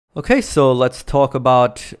Okay, so let's talk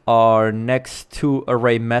about our next two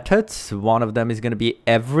array methods. One of them is going to be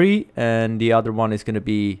every, and the other one is going to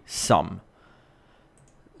be sum.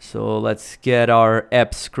 So let's get our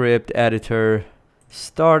app script editor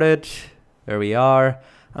started. There we are.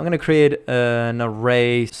 I'm going to create an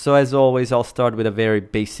array. So as always, I'll start with a very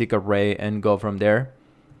basic array and go from there.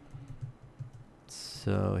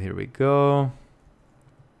 So here we go.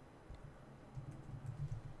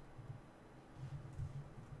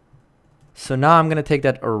 So now I'm going to take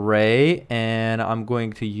that array and I'm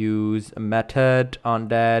going to use a method on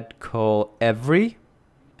that called every.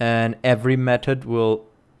 And every method will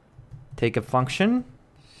take a function.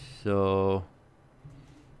 So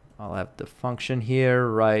I'll have the function here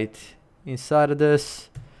right inside of this.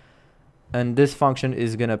 And this function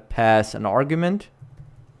is going to pass an argument.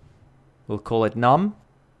 We'll call it num.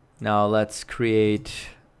 Now let's create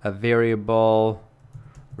a variable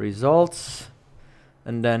results.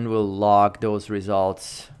 And then we'll log those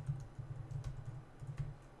results.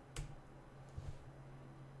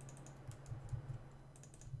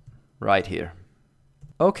 Right here.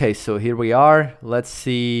 Okay, so here we are. Let's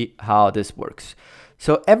see how this works.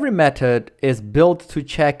 So every method is built to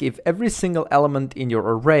check if every single element in your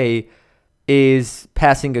array is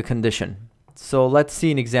passing a condition. So let's see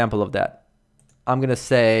an example of that. I'm going to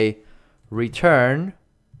say return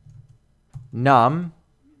num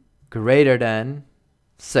greater than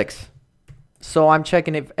 6. So I'm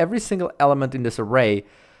checking if every single element in this array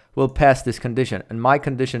will pass this condition. And my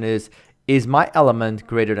condition is my element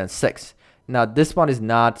greater than 6? Now this one is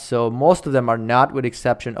not, so most of them are not with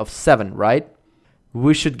exception of 7, right?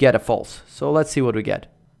 We should get a false. So let's see what we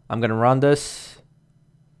get. I'm going to run this.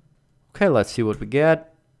 Okay, let's see what we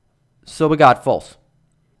get. So we got false.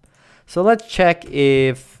 So let's check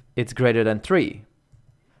if it's greater than 3.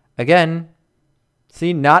 Again,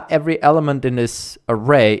 see, not every element in this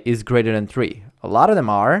array is greater than 3. A lot of them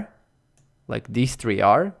are, like these 3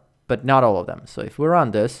 are, but not all of them. So if we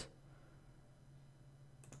run this,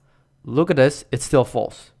 look at this, it's still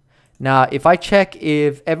false. Now, if I check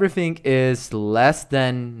if everything is less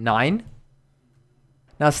than 9,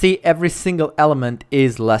 now see, every single element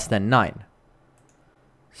is less than 9.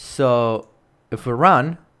 So if we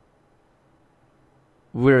run,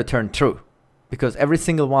 we return true because every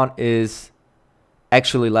single one is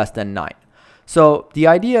actually less than 9. So the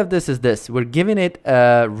idea of this is this: we're giving it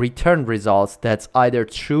a return results that's either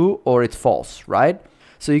true or it's false, right?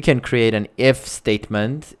 So you can create an if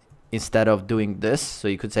statement instead of doing this. So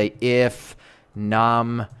you could say if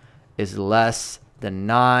num is less than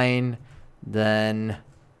 9, then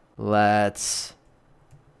let's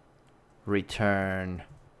return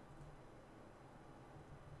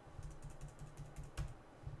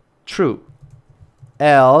true,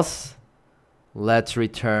 else let's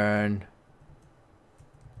return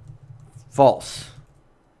false.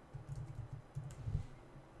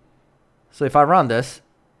 So if I run this,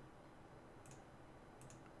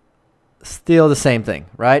 still the same thing,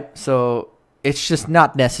 right? So it's just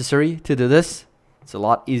not necessary to do this. It's a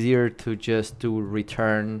lot easier to just do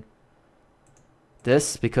return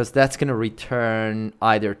this, because that's going to return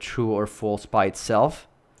either true or false by itself.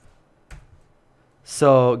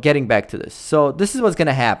 So getting back to this, so this is what's going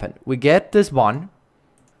to happen. We get this one.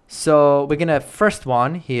 So we're going to first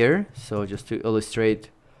one here. So just to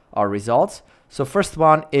illustrate our results. So first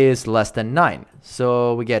one is less than 9.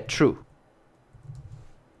 So we get true.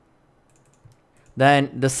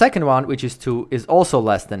 Then the second one, which is 2, is also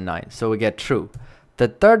less than 9. So we get true. The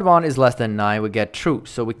third one is less than 9. We get true.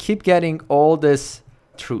 So we keep getting all this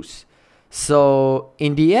truths. So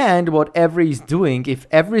in the end, what every is doing, if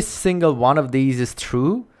every single one of these is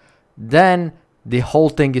true, then the whole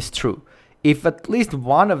thing is true. If at least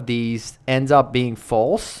one of these ends up being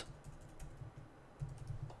false,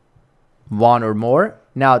 one or more,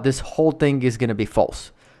 now this whole thing is going to be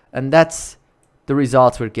false. And that's the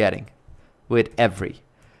results we're getting with every.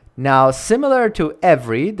 Now, similar to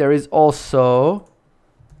every, there is also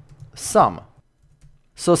sum.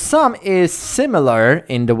 So sum is similar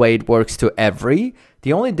in the way it works to every.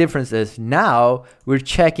 The only difference is now we're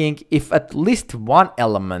checking if at least one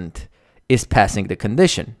element is passing the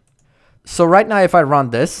condition. So right now, if I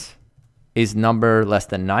run this, is number less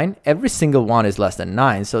than 9? Every single one is less than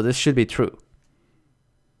 9, so this should be true.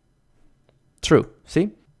 True,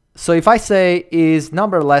 see? So if I say is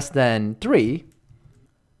number less than 3,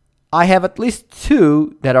 I have at least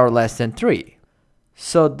 2 that are less than 3.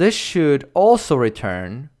 So this should also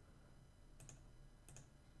return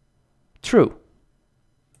true.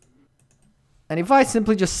 And if I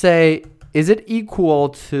simply just say, is it equal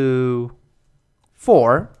to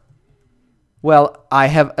 4? Well, I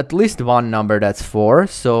have at least one number that's 4,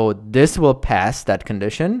 so this will pass that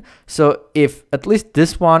condition. So if at least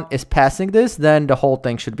this one is passing this, then the whole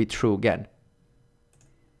thing should be true again.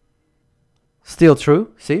 Still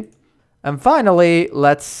true, see? And finally,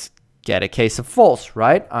 let's get a case of false,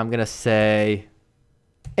 right? I'm gonna say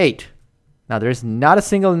 8. Now there's not a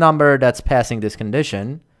single number that's passing this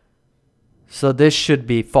condition, so this should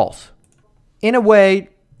be false. In a way,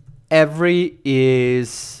 every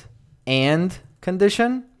is and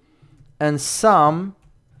condition, and some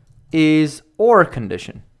is or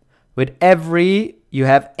condition. With every, you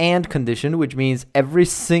have and condition, which means every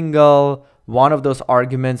single one of those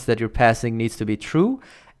arguments that you're passing needs to be true,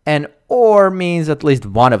 and or means at least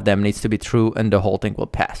one of them needs to be true and the whole thing will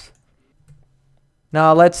pass.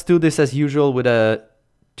 Now let's do this as usual with a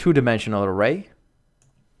two-dimensional array.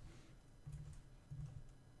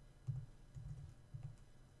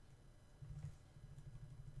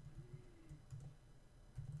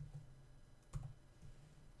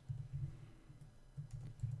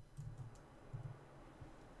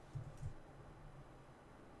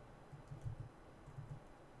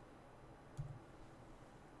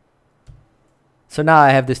 So now I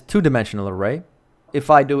have this two-dimensional array. If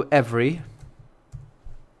I do every,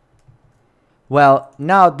 well,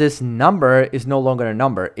 now this number is no longer a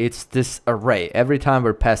number. It's this array. Every time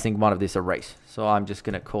we're passing one of these arrays. So I'm just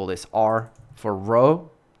going to call this R for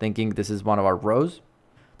row, thinking this is one of our rows.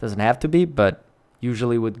 Doesn't have to be, but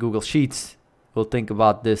usually with Google Sheets, we'll think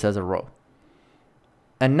about this as a row.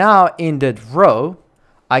 And now in that row,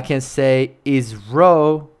 I can say is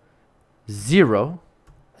row 0.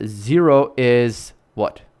 0 is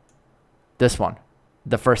what? This one,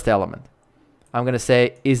 the first element. I'm going to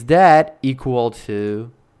say, is that equal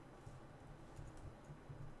to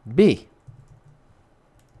B?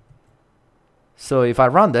 So if I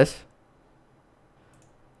run this,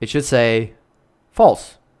 it should say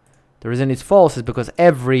false. The reason it's false is because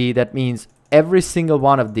every, that means every single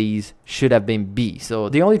one of these should have been B. So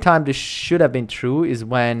the only time this should have been true is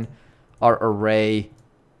when our array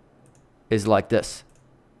is like this.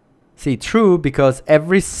 See, true because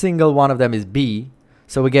every single one of them is B,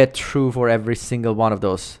 so we get true for every single one of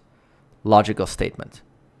those logical statements.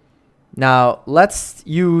 Now, let's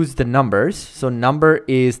use the numbers. So number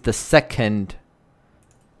is the second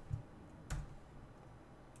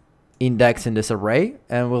index in this array,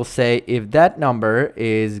 and we'll say if that number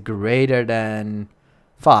is greater than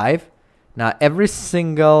 5, now every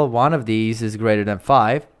single one of these is greater than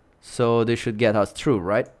 5, so this should get us true,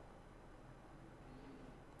 right?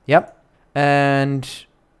 Yep. And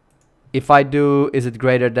if I do, is it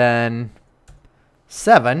greater than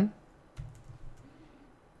 7?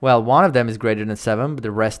 Well, one of them is greater than 7, but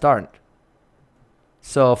the rest aren't.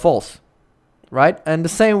 So false, right? And the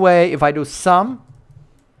same way, if I do sum,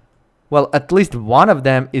 well, at least one of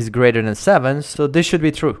them is greater than 7, so this should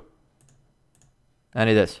be true. And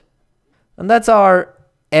it is. And that's our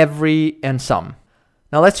every and sum.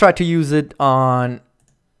 Now let's try to use it on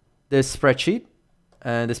this spreadsheet.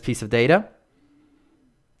 This piece of data.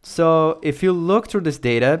 So if you look through this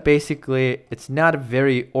data, basically it's not a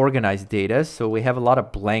very organized data. So we have a lot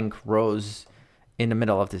of blank rows in the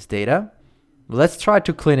middle of this data. Let's try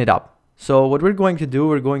to clean it up. So what we're going to do,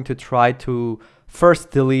 we're going to try to first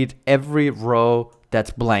delete every row that's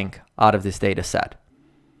blank out of this data set.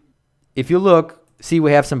 If you look, see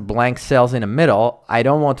we have some blank cells in the middle. I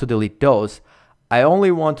don't want to delete those. I only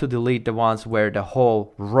want to delete the ones where the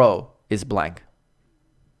whole row is blank.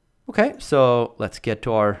 Okay, so let's get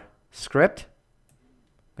to our script.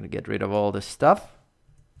 I'm going to get rid of all this stuff.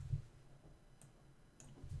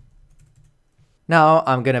 Now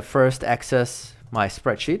I'm going to first access my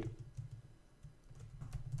spreadsheet.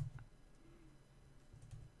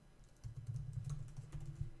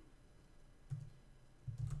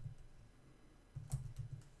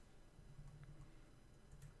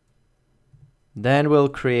 Then we'll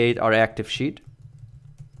create our active sheet.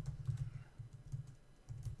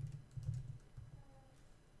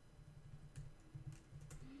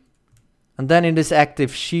 And then in this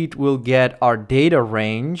active sheet, we'll get our data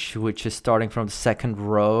range, which is starting from the second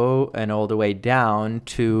row and all the way down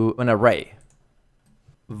to an array.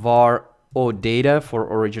 var odata for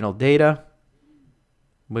original data.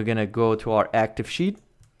 We're going to go to our active sheet.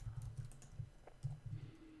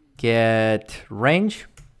 Get range.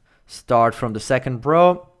 Start from the second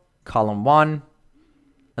row, column 1.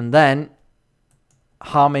 And then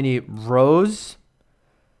how many rows?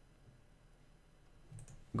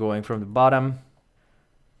 Going from the bottom,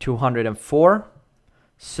 204.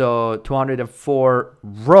 So 204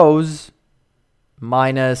 rows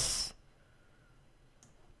minus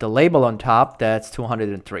the label on top, that's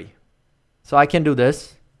 203. So I can do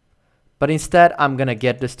this, but instead I'm gonna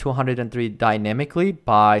get this 203 dynamically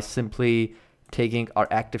by simply taking our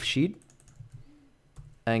active sheet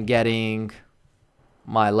and getting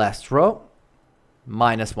my last row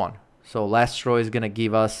 -1. So last row is gonna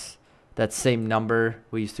give us that same number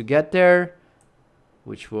we used to get there,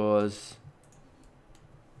 which was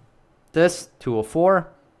this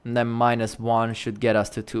 204, and then -1 should get us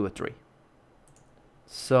to 203.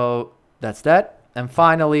 So that's that. And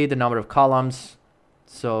finally, the number of columns.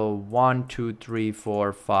 So 1, 2, 3,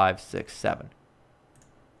 4, 5, 6, 7.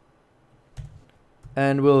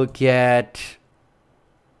 And we'll get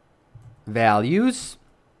values.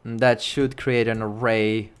 And that should create an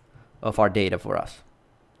array of our data for us.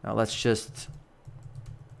 Now let's just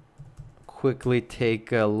quickly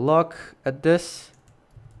take a look at this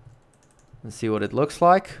and see what it looks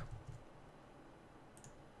like.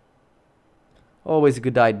 Always a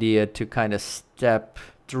good idea to kind of step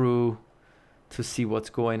through to see what's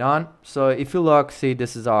going on. So if you look, see,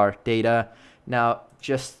 this is our data. Now,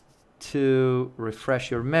 just to refresh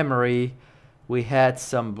your memory, we had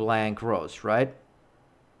some blank rows, right?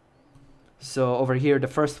 So over here, the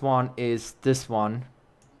first one is this one,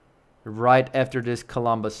 right after this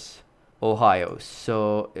Columbus, Ohio.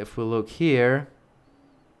 So if we look here,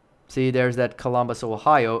 see, there's that Columbus,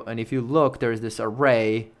 Ohio. And if you look, there's this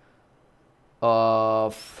array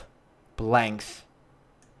of blanks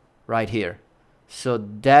right here. So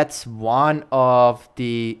that's one of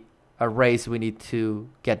the arrays we need to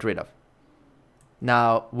get rid of.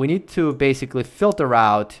 Now we need to basically filter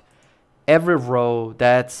out every row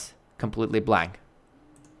that's completely blank.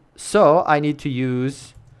 So I need to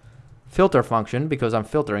use filter function because I'm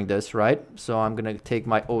filtering this, right? So I'm gonna take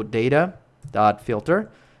my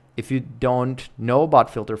OData.filter. If you don't know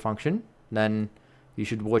about filter function, then you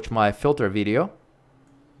should watch my filter video.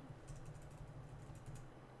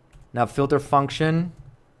 Now filter function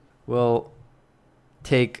will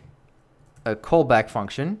take a callback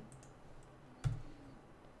function,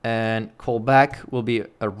 and callback will be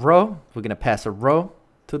a row. We're gonna pass a row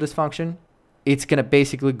to this function. It's gonna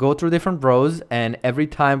basically go through different rows, and every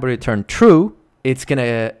time we return true, it's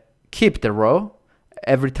gonna keep the row.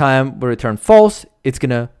 Every time we return false, it's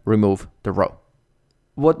gonna remove the row.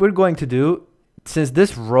 What we're going to do, since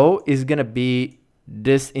this row is gonna be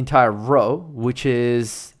this entire row, which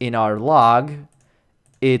is in our log,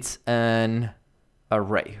 it's an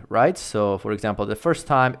array, right? So for example, the first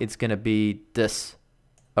time it's gonna be this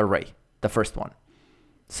array, the first one.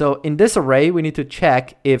 So in this array, we need to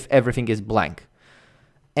check if everything is blank.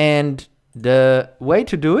 And the way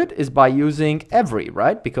to do it is by using every,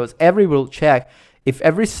 right? Because every will check if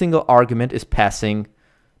every single argument is passing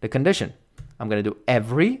the condition. I'm gonna do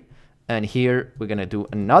every, and here we're gonna do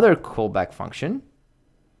another callback function.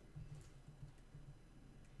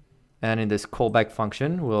 And in this callback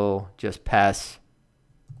function, we'll just pass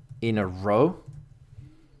in a row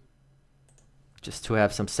just to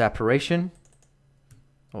have some separation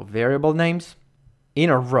of variable names in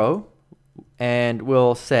a row, and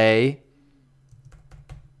we'll say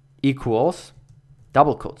equals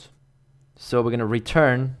double quotes. So we're going to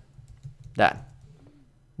return that,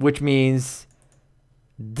 which means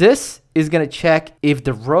this is going to check if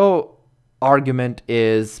the row argument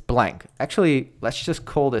is blank. Actually, let's just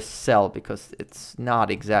call this cell because it's not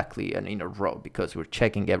exactly an inner row because we're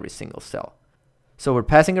checking every single cell. So we're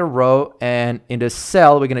passing a row, and in this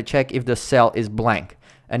cell, we're going to check if the cell is blank.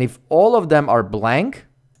 And if all of them are blank,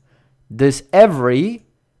 this every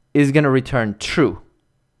is going to return true.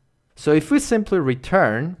 So if we simply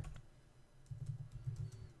return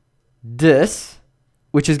this,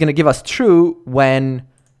 which is going to give us true when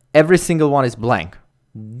every single one is blank,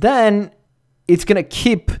 then it's going to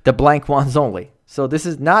keep the blank ones only. So this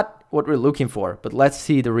is not what we're looking for, but let's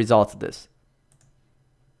see the results of this.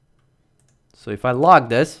 So if I log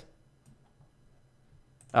this,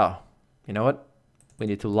 oh, you know what? We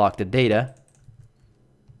need to log the data.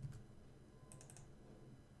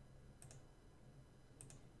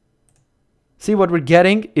 See, what we're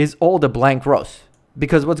getting is all the blank rows.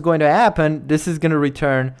 Because what's going to happen, this is going to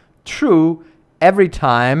return true every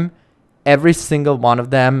time every single one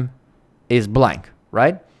of them is blank,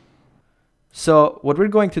 right? So what we're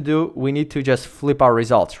going to do, we need to just flip our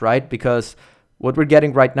results, right? Because what we're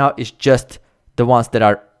getting right now is just the ones that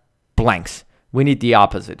are blanks. We need the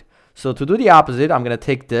opposite. So to do the opposite, I'm going to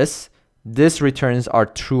take this. This returns are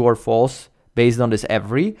true or false based on this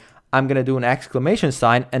every. I'm going to do an exclamation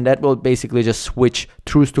sign, and that will basically just switch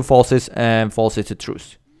trues to falses and falses to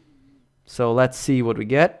trues. So let's see what we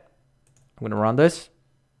get. I'm going to run this.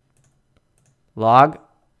 Log.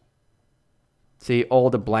 See all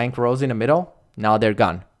the blank rows in the middle? Now they're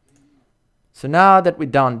gone. So now that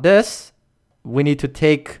we've done this, we need to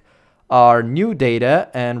take our new data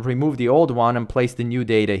and remove the old one and place the new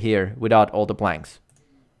data here without all the blanks.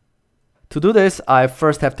 To do this, I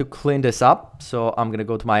first have to clean this up. So I'm going to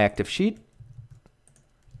go to my active sheet.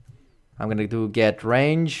 I'm going to do get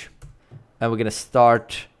range, and we're going to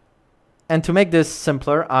start. And to make this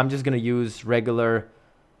simpler, I'm just going to use regular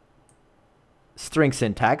string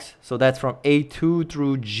syntax. So that's from A2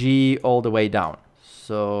 through G all the way down.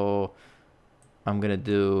 So I'm going to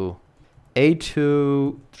do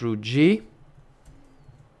A2 through G.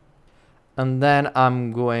 And then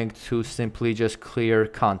I'm going to simply just clear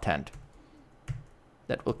content.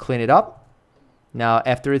 That will clean it up. Now,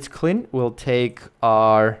 after it's clean, we'll take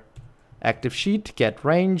our active sheet, get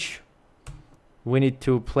range. We need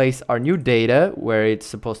to place our new data where it's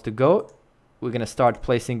supposed to go. We're going to start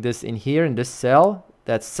placing this in here in this cell.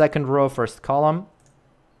 That's second row, first column.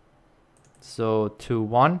 So 2,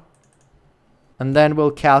 1. And then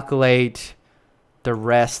we'll calculate the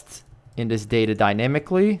rest in this data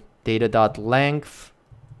dynamically. Data.length,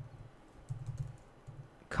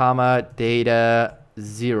 comma, data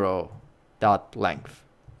 0.length.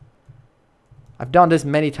 I've done this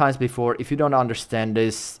many times before. If you don't understand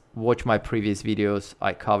this, watch my previous videos.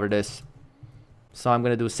 I cover this. So I'm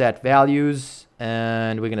going to do set values,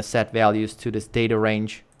 and we're going to set values to this data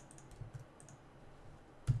range.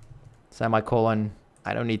 Semicolon.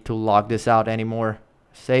 I don't need to log this out anymore.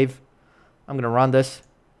 Save. I'm going to run this.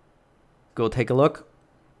 Go take a look.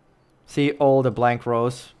 See, all the blank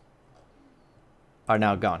rows are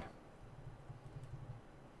now gone.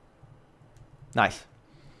 Nice.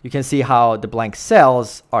 You can see how the blank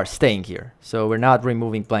cells are staying here. So we're not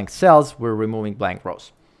removing blank cells, we're removing blank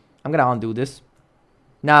rows. I'm going to undo this.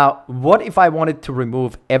 Now, what if I wanted to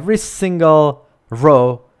remove every single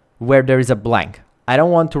row where there is a blank? I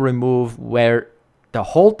don't want to remove where the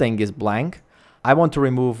whole thing is blank. I want to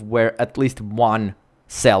remove where at least one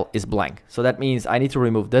cell is blank. So that means I need to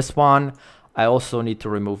remove this one. I also need to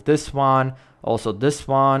remove this one, also this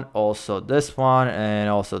one, also this one, and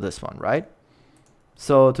also this one, right?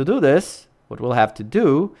 So to do this, what we'll have to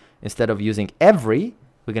do, instead of using every,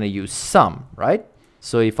 we're going to use some, right?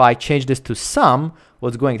 So if I change this to some,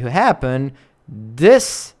 what's going to happen,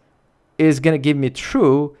 this is going to give me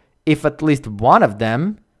true if at least one of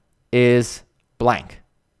them is blank.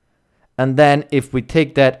 And then if we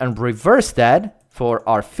take that and reverse that for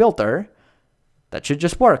our filter, that should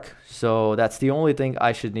just work. So that's the only thing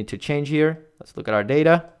I should need to change here. Let's look at our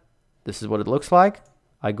data. This is what it looks like.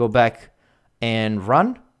 I go back and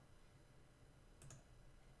run.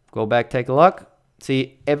 Go back, take a look.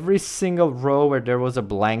 See, every single row where there was a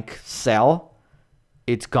blank cell,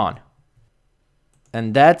 it's gone.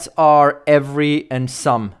 And that's our every and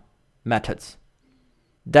some methods.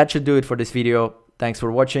 That should do it for this video. Thanks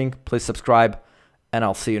for watching. Please subscribe, and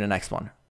I'll see you in the next one.